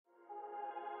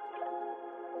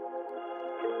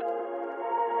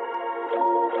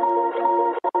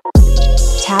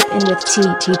in with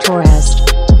TT Torres.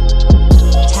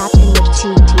 Tap in with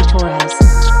TT Torres.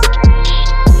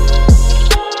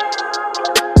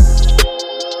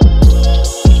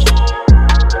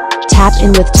 Tap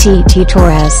in with TT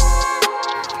Torres.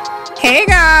 Hey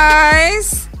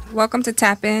guys, welcome to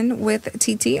Tap In with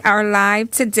TT, our live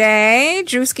today.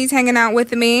 Drewski's hanging out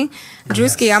with me.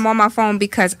 Drewski, I'm on my phone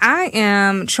because I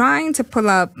am trying to pull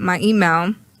up my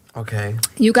email. Okay.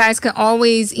 You guys can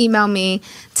always email me,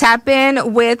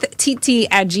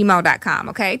 tapinwitht@gmail.com,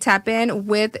 okay?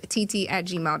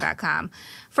 Tapinwitht@gmail.com.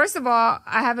 First of all,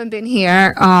 I haven't been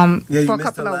here for a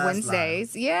couple of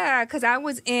Wednesdays. Live. Yeah, because I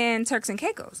was in Turks and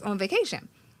Caicos on vacation.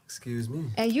 Excuse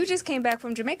me. And you just came back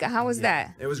from Jamaica. How was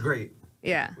that? It was great.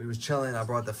 Yeah. We was chilling. I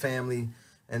brought the family.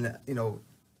 And, you know,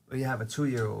 we have a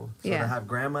 2-year-old. So to have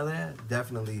grandma there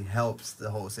definitely helps the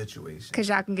whole situation. Because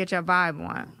y'all can get your vibe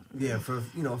on. Yeah, for,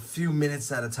 a few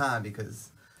minutes at a time because...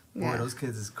 Boy, those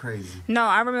kids is crazy. No,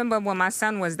 I remember when my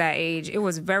son was that age, it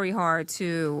was very hard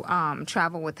to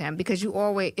travel with him because you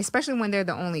always, especially when they're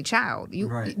the only child,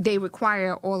 they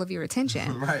require all of your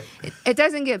attention. Right. It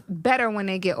doesn't get better when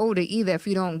they get older either if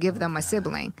you don't give them a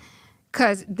sibling.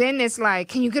 Because then it's like,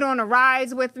 can you get on the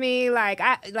rides with me? Like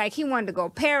he wanted to go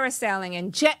parasailing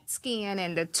and jet skiing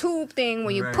and the tube thing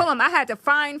when you pull him. I had to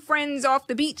find friends off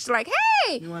the beach like,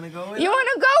 hey, you want to go with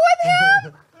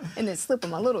him? And then slip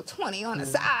him a little 20 on the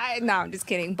side. No, I'm just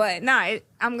kidding. But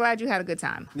I'm glad you had a good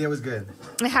time. Yeah, it was good.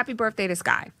 And happy birthday to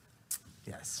Sky.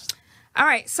 Yes. All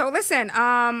right, so listen,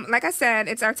 like I said,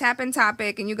 it's our tap-in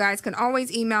topic, and you guys can always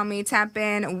email me,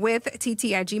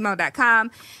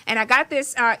 tapinwitht@gmail.com. And I got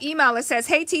this email that says,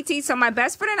 hey, TT, so my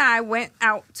best friend and I went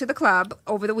out to the club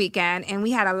over the weekend, and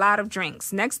we had a lot of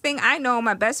drinks. Next thing I know,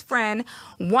 my best friend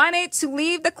wanted to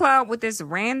leave the club with this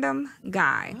random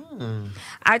guy.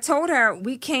 I told her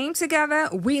we came together,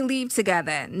 we leave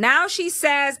together. Now she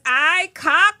says I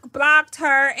cock-blocked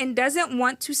her and doesn't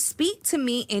want to speak to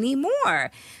me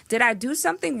anymore. Did I do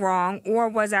something wrong, or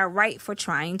was I right for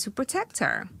trying to protect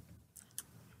her?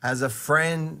 As a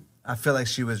friend, I feel like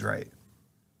she was right.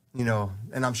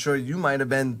 And I'm sure you might have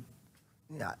been.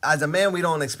 As a man, we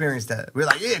don't experience that. We're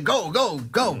like, yeah, go.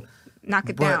 Knock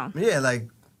it down. Yeah, like,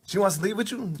 she wants to leave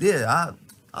with you? Yeah,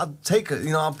 I'll take her.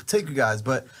 I'll take you guys.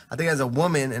 But I think as a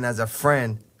woman and as a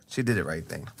friend, she did the right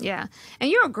thing. Yeah.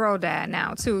 And you're a girl dad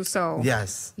now, too, so.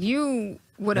 Yes. You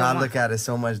would have. I look at it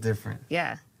so much different.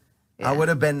 Yeah. I would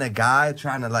have been the guy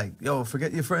trying to like, yo,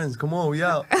 forget your friends. Come on, we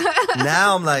out.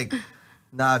 Now I'm like,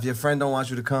 nah, if your friend don't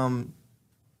want you to come,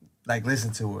 like,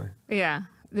 listen to her. Yeah,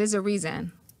 there's a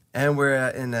reason. And we're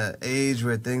in an age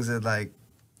where things are like,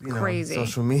 crazy.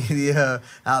 Social media,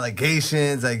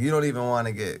 allegations. Like, you don't even want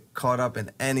to get caught up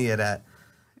in any of that.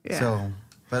 Yeah. So,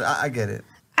 but I get it.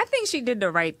 I think she did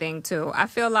the right thing, too. I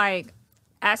feel like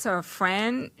as her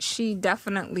friend, she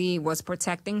definitely was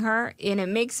protecting her. And it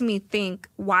makes me think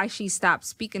why she stopped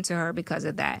speaking to her because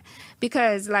of that.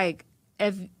 Because, like,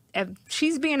 if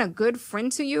she's being a good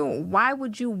friend to you, why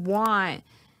would you want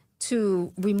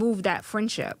to remove that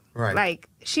friendship? Right. Like,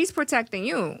 she's protecting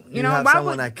you. You know, have why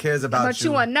someone that cares about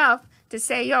you enough to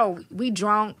say, yo, we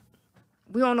drunk.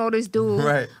 We don't know this dude.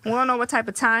 Right. We don't know what type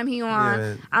of time he on.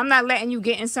 Yeah. I'm not letting you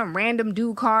get in some random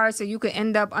dude car so you could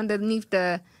end up underneath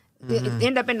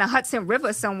end up in the Hudson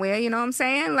River somewhere, you know what I'm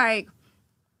saying? Like,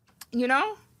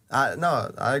 No,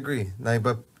 I agree. Like,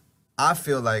 but I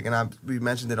feel like, and we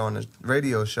mentioned it on the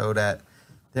radio show, that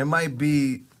there might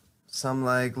be some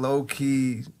like low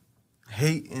key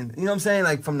hate, and you know what I'm saying,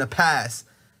 like from the past,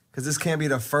 because this can't be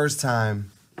the first time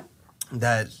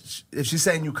that if she's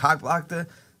saying you cock-blocked her,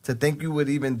 to think you would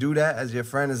even do that as your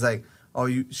friend is like,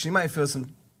 she might feel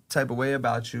some type of way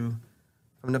about you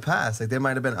from the past. Like, there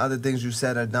might have been other things you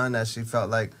said or done that she felt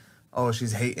like,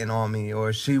 she's hating on me,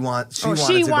 or she wanted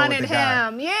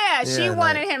him. Yeah, she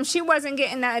wanted him. She wasn't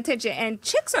getting that attention. And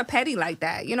chicks are petty like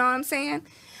that. You know what I'm saying?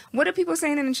 What are people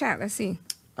saying in the chat? Let's see.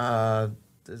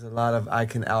 There's a lot of, I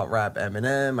can out-rap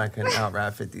Eminem. I can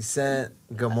out-rap 50 Cent.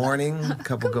 Good morning. A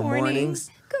couple good mornings.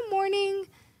 Good morning.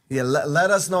 Yeah,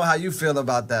 let us know how you feel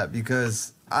about that,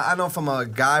 because I know from a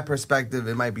guy perspective,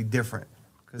 it might be different.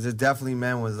 Because there's definitely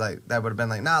men was like, that would have been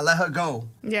like, nah, let her go.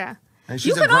 Yeah. And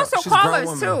you can also call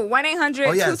us, too.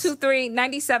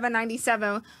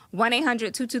 1-800-223-9797.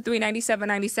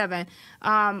 1-800-223-9797.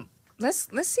 Let's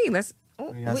see.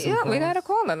 We got a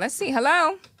caller. Let's see.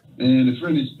 Hello? Man, the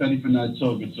friend is petty for not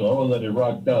talking, so I'll let it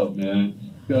rock out, man.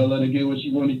 Gotta let her get what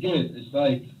she want to get. It's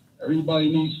like everybody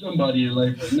needs somebody in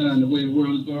life right now, and the way the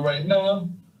world is going right now,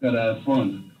 gotta have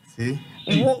fun. See?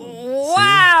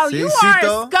 Wow, you are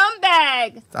a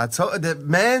scumbag. I told the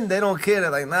men, they don't care.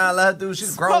 They're like, nah, let her do.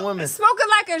 She's a grown woman. Spoken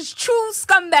like a true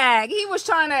scumbag. He was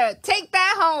trying to take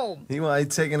that home. He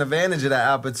taking advantage of that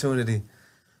opportunity.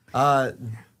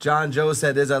 John Joe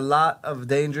said, "There's a lot of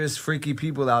dangerous, freaky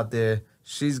people out there.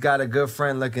 She's got a good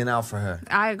friend looking out for her."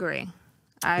 I agree.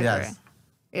 I agree. Yes.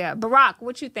 Yeah, Barack,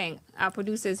 what you think? Our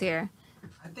producer's here.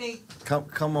 I think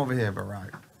Come over here,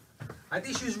 Barack.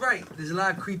 she was right. There's a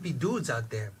lot of creepy dudes out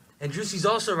there. And Juicy's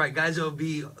also right. Guys will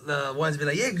be the ones be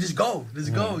like, yeah, just go.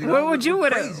 Just go. You know? What would you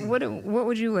would Crazy. have what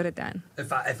would you would have done?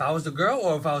 If I was the girl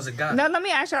or if I was a guy? No, let me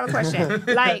ask y'all a question.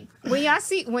 Like, when y'all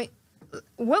see what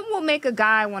will make a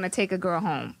guy want to take a girl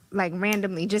home? Like,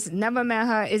 randomly, just never met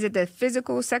her. Is it the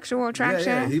physical, sexual attraction?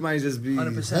 Yeah, he might just be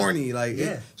 100%. horny. Like,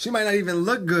 Yeah. she might not even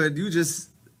look good. You just,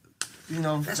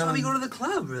 That's why we go to the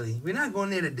club, really. We're not going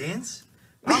there to dance.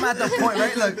 I'm at the point,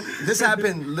 right? Look, this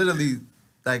happened literally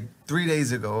like 3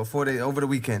 days ago or 4 days, over the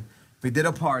weekend. We did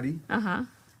a party. Uh-huh.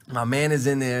 My man is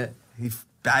in there. He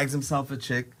bags himself a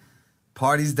chick.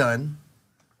 Party's done.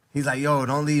 He's like, yo,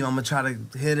 don't leave. I'm going to try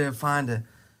to hit her and find her.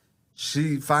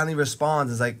 She finally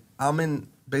responds. It's like, I'm in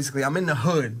the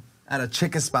hood at a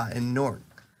chicken spot in Newark.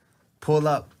 Pull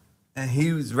up. And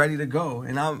he was ready to go.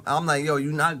 And I'm like, yo,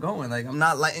 you not going. Like, I'm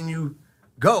not letting you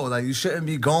go. Like, you shouldn't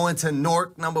be going to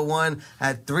Newark, number one,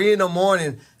 at 3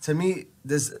 a.m. to meet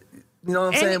this, you know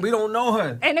what I'm saying? We don't know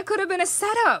her. And it could have been a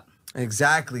setup.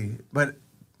 Exactly. But,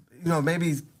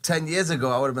 maybe 10 years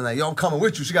ago, I would have been like, yo, I'm coming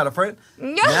with you. She got a friend?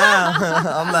 Yeah.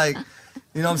 Now, I'm like,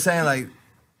 you know what I'm saying? Like,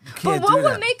 you can't But what do would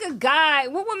that. make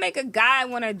a guy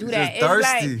want to do He's that? just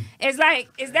thirsty. It's like,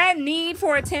 is that need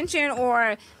for attention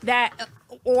or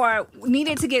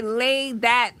needed to get laid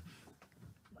that,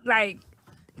 like,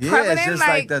 Yeah, prevalent? it's just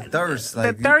like the thirst.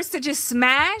 Like, the thirst to just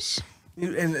smash?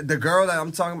 And the girl that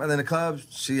I'm talking about in the club,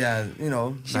 she had, She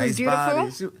was nice beautiful?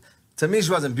 body. To me,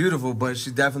 she wasn't beautiful, but she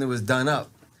definitely was done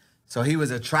up. So he was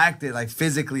attracted, like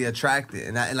physically attracted,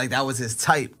 and that was his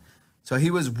type. So he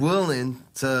was willing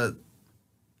to,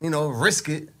 risk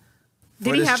it.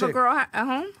 Did he have a girl at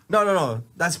home? No.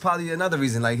 That's probably another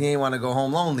reason. Like, he ain't want to go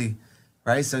home lonely,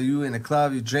 right? So you in the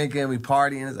club, you drinking, we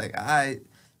partying. It's like, all right,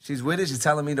 she's with it. She's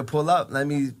telling me to pull up. Let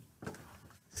me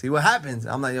see what happens.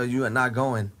 I'm like, yo, you are not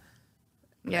going.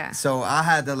 Yeah. So I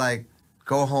had to, like,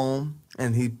 go home,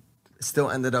 and he still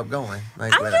ended up going.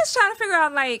 Like, I'm just trying to figure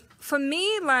out, like, for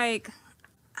me, like,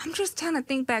 I'm just trying to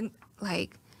think back,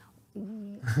 like,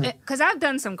 because I've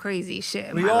done some crazy shit.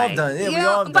 in We my all life. done, yeah, You we know?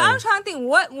 all But done. I'm trying to think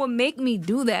what would make me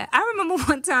do that. I remember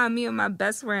one time, me and my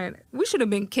best friend, we should have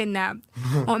been kidnapped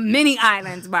on many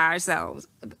islands by ourselves,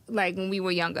 like when we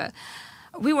were younger.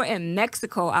 We were in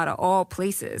Mexico, out of all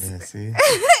places. Yeah, see?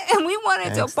 And we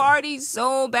wanted to Gangsta. party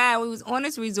so bad. We was on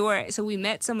this resort, so we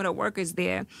met some of the workers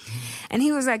there. And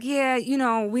he was like, yeah,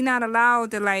 we're not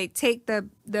allowed to, like, take the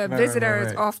visitors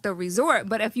right. off the resort.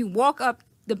 But if you walk up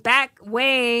the back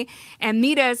way and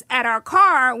meet us at our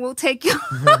car, we'll take you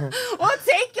off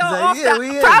yeah, the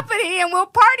we in. property and we'll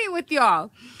party with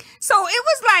y'all. So it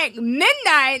was like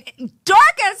midnight,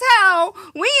 dark as hell.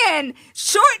 We in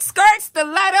short skirts,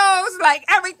 stilettos, like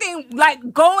everything,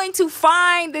 like going to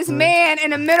find this man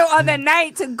in the middle of the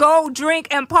night to go drink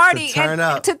and party. To turn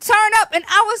up. And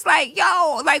I was like,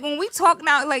 yo, like when we talk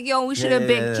now, like, yo, we should have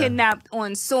been kidnapped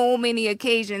on so many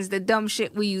occasions, the dumb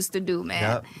shit we used to do, man.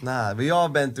 Yep. Nah, we all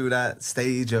been through that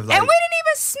stage of, like... And we didn't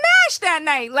even smash that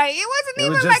night. Like, it wasn't It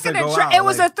was even just like to go out, it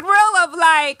was like- a thrill of,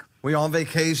 like, We on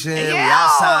vacation, yeah, we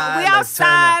outside. we let's turn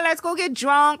outside. up. Let's go get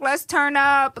drunk. Let's turn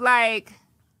up. Like,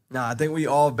 Nah, I think we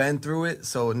all been through it.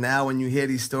 So now when you hear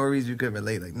these stories, you could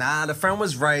relate. Like, nah, the friend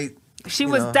was right. she You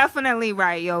was know. definitely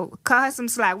right, yo. Cut her some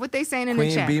slack. What they saying in the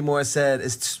Queen chat? B. Moore said,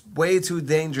 it's way too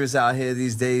dangerous out here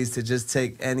these days to just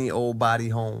take any old body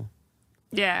home.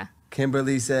 Yeah.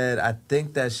 Kimberly said, I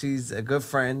think that she's a good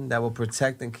friend that will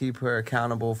protect and keep her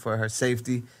accountable for her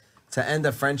safety. To end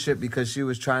a friendship because she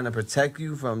was trying to protect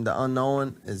you from the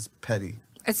unknown is petty.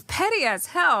 It's petty as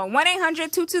hell.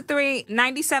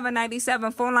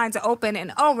 1-800-223-9797. Phone lines are open.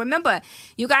 And remember,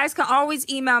 you guys can always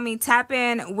email me,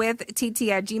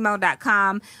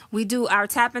 tapinwitht@gmail.com. We do our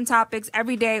tapping topics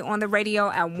every day on the radio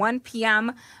at 1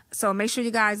 p.m. So make sure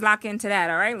you guys lock into that,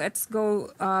 all right? Let's go.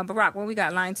 Barack, what we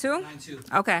got? Line 2? Line 2.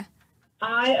 Okay.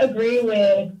 I agree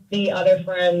with the other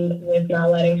friend with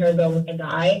not letting her go with the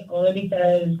guy, only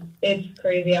because it's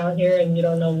crazy out here and you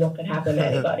don't know what could happen to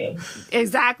anybody.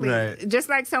 Exactly. Right. Just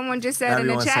like someone just said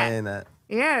Everyone's in the chat. saying that.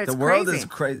 Yeah, it's The world crazy. is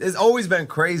crazy. It's always been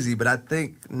crazy, but I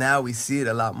think now we see it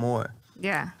a lot more.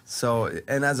 Yeah. So,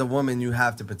 and as a woman, you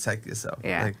have to protect yourself.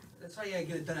 Yeah. Like, That's why you gotta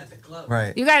get it done at the club.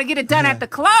 right. You got to get it done at the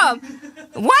club.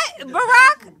 What,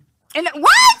 Barack? And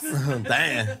what?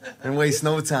 Damn. And waste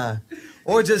no time.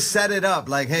 Or just set it up.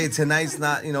 Like, hey, tonight's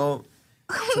not,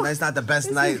 Tonight's not the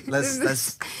best night.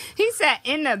 Let's. He said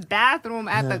in the bathroom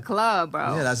at the club,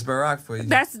 bro. Yeah, that's Barack for you.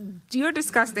 You're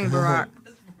disgusting, Barack.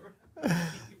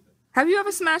 Have you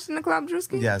ever smashed in the club,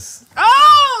 Drewski? Yes.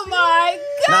 Oh my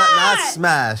God! Not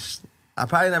smashed. I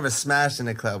probably never smashed in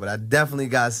the club, but I definitely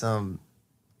got some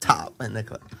top in the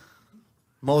club.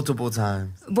 Multiple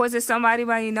times. Was it somebody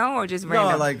you know or just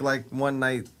random? No, like one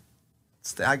night.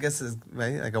 I guess it's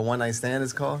right, like a one night stand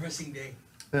is called. Dressing day.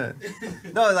 Yeah.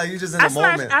 No, like you just in the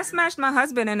moment. I smashed my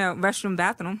husband in a restroom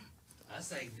bathroom.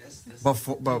 That's like that's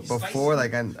Before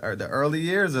like the early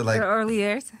years or like The early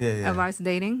years Yeah. of us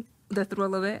dating, the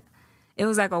thrill of it. It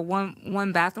was like a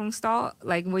one bathroom stall,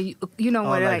 like where you know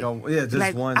where just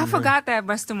like, one. I forgot that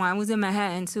restaurant. It was in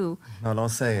Manhattan too. No, don't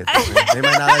say it. They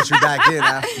might not let you back in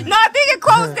after. No, I think it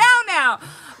closed down now.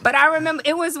 But I remember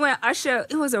it was when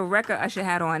it was a record Usher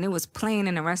had on. It was playing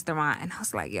in the restaurant, and I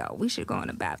was like, "Yo, we should go in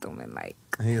the bathroom and like."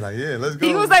 He like, yeah, let's go.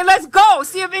 He was like, "Let's go,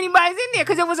 see if anybody's in there,"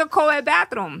 because it was a co-ed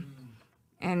bathroom.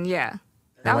 And yeah,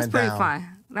 that was pretty fun.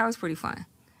 That was pretty fun.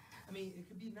 I mean, it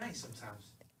could be nice sometimes.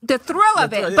 The thrill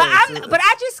of it, yeah, but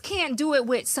I just can't do it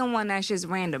with someone that's just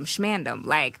random schmandom.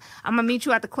 Like I'm gonna meet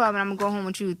you at the club and I'm gonna go home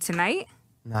with you tonight.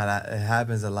 Nah, it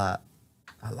happens a lot.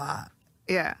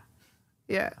 Yeah.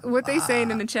 What they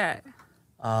saying in the chat?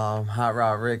 Hot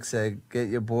Rod Rick said, "Get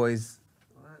your boys."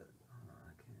 What?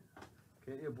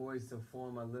 Get your boys to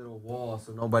form a little wall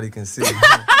so nobody can see. She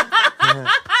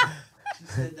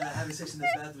said having sex in the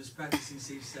bathroom is practicing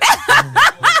safe sex.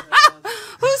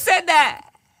 Who said that?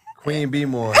 Queen B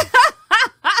more.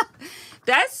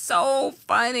 That's so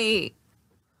funny.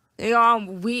 They all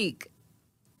weak.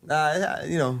 Nah,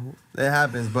 it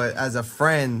happens. But as a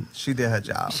friend, she did her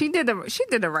job. She did the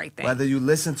right thing. Whether you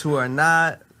listen to her or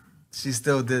not, she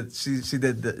still did. She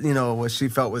did what she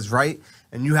felt was right,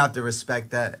 and you have to respect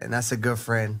that. And that's a good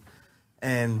friend.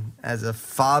 And as a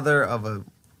father of a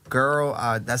girl,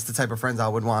 that's the type of friends I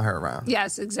would want her around.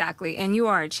 Yes, exactly. And you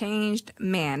are a changed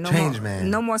man. Man.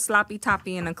 No more sloppy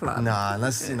toppy in the club. Nah,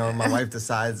 unless my wife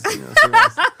decides.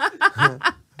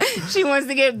 She wants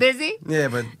to get busy. Yeah,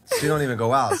 but she don't even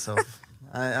go out, so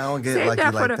I don't get lucky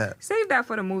like that. Save that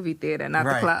for the movie theater, not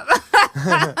Right. the club.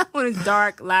 When it's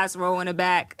dark, last row in the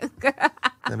back.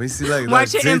 Let me see, like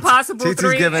Watching Impossible TT's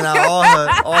 3. giving out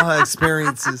all her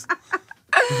experiences.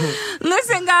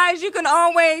 Listen, guys, you can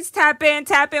always tap in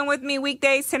with me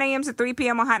weekdays 10 a.m. to 3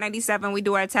 p.m. on Hot 97. We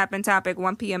do our tap in topic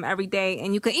 1 p.m. every day.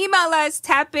 And you can email us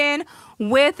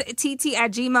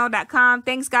tapinwitht@gmail.com.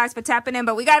 Thanks, guys, for tapping in.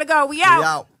 But we got to go. We out. We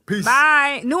out. Peace.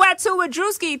 Bye. New at 2 with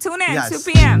Drewski. Tune in, Yes. 2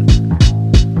 p.m.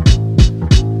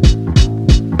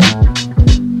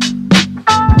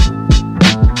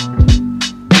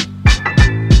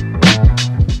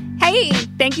 Hey,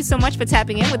 thank you so much for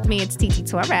tapping in with me. It's TT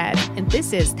Torrad, and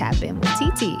this is Tap In with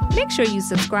TT. Make sure you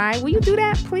subscribe. Will you do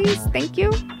that, please? Thank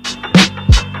you.